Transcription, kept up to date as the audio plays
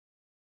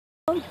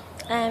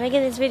I'm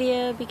making this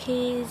video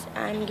because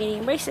I'm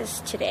getting braces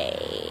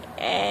today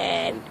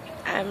and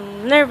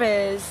I'm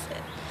nervous.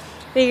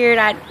 Figured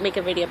I'd make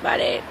a video about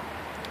it.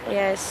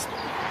 Yes,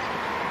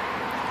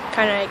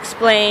 kind of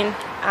explain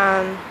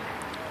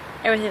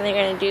everything they're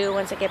gonna do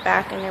once I get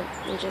back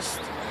and just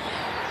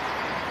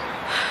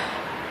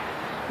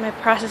my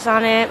process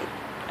on it.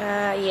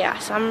 Yeah,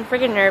 so I'm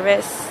freaking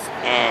nervous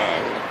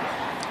and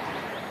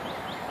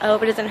I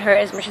hope it doesn't hurt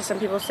as much as some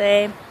people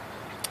say.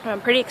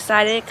 I'm pretty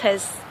excited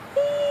because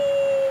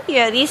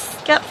yeah, these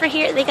got for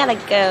here, they gotta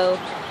go,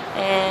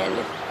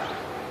 and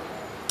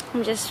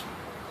I'm just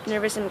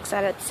nervous and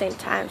excited at the same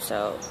time.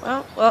 So,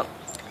 well,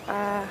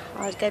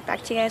 I'll get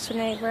back to you guys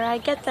whenever I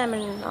get them,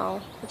 and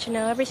I'll let you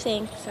know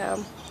everything.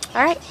 So,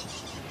 all right,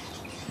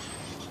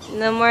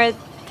 no more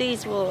of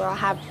these. I'll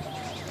have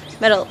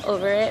metal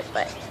over it,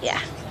 but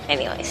yeah.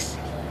 Anyways.